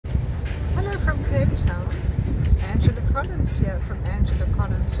Cape Town. Angela Collins here from Angela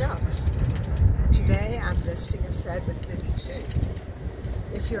Collins Yachts. Today I'm listing a Sadler 32.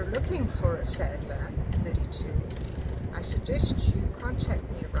 If you're looking for a Sadler 32, I suggest you contact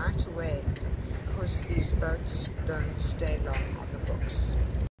me right away because these boats don't stay long on the books.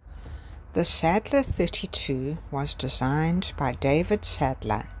 The Sadler 32 was designed by David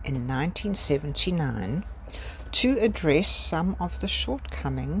Sadler in 1979 to address some of the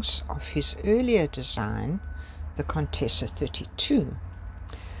shortcomings of his earlier design, the Contessa 32.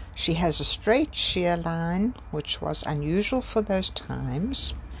 She has a straight sheer line, which was unusual for those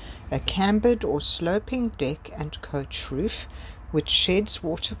times, a cambered or sloping deck and coach roof, which sheds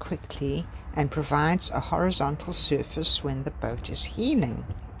water quickly and provides a horizontal surface when the boat is heeling,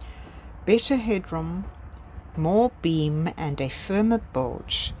 better headroom, more beam and a firmer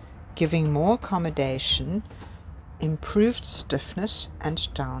bilge, giving more accommodation, improved stiffness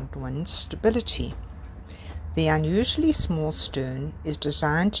and downwind stability. The unusually small stern is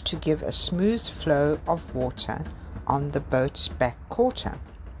designed to give a smooth flow of water on the boat's back quarter.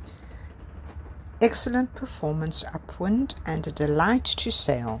 Excellent performance upwind and a delight to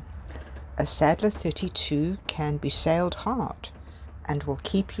sail. A Sadler 32 can be sailed hard and will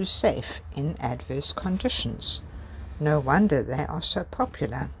keep you safe in adverse conditions. No wonder they are so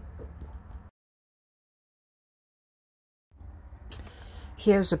popular.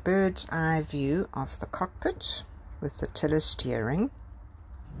 Here's a bird's eye view of the cockpit with the tiller steering.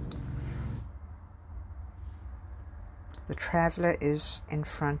 The traveller is in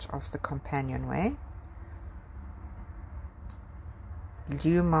front of the companionway.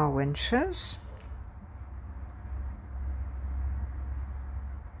 Luma winches.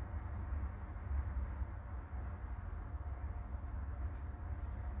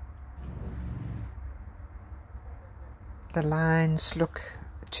 The lines look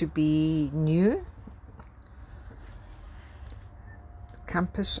to be new.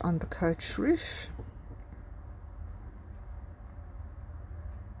 Compass on the coach roof.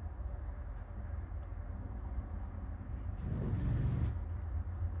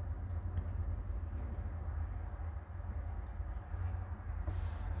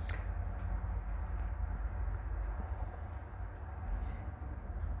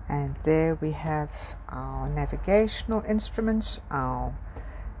 And there we have our navigational instruments, our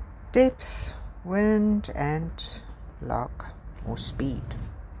depth, wind and log or speed.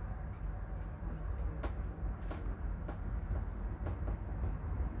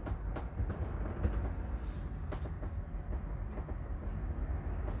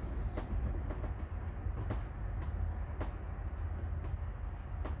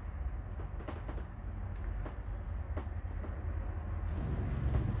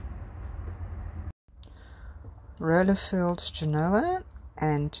 Roller-filled genoa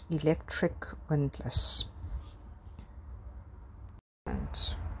and electric windlass.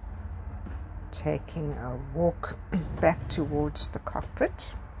 And taking a walk back towards the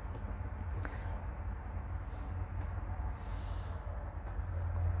cockpit.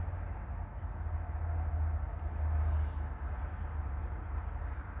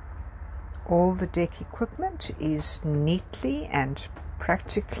 All the deck equipment is neatly and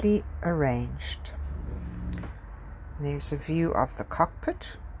practically arranged. There's a view of the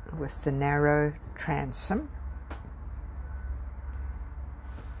cockpit with the narrow transom.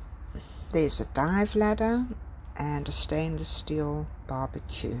 There's a dive ladder and a stainless steel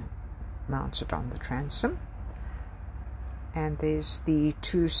barbecue mounted on the transom. And there's the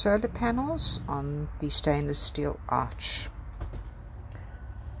two solar panels on the stainless steel arch.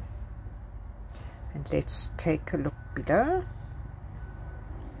 And let's take a look below.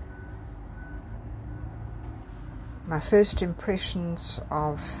 My first impressions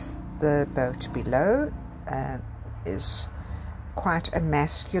of the boat below is quite a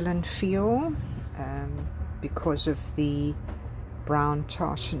masculine feel because of the brown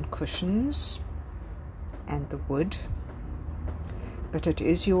tartan cushions and the wood. But it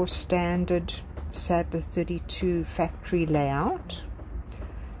is your standard Sadler 32 factory layout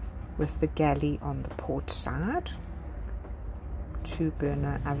with the galley on the port side,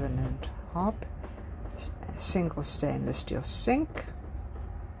 2-burner oven and hob, single stainless steel sink.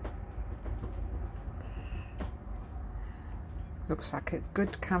 Looks like a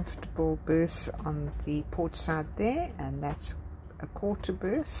good comfortable berth on the port side there, and that's a quarter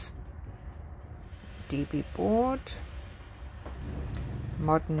berth. DB board,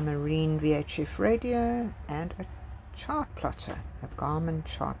 modern marine VHF radio and a chart plotter, a Garmin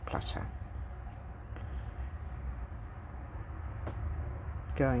chart plotter.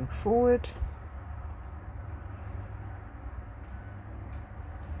 Going forward,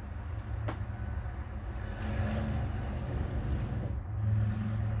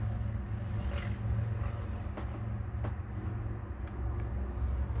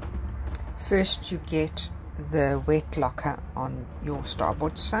 First you get the wet locker on your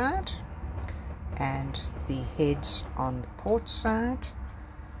starboard side and the heads on the port side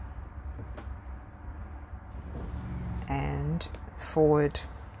and forward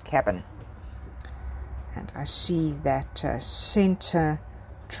cabin. And I see that center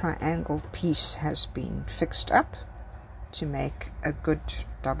triangle piece has been fixed up to make a good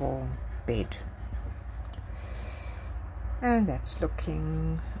double bed. And that's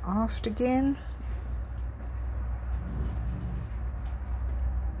looking aft again.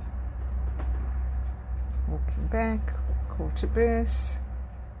 Walking back, quarter berth.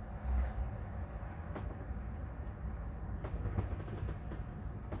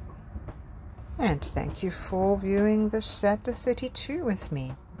 And thank you for viewing this Sadler 32 with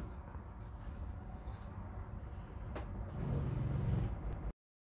me.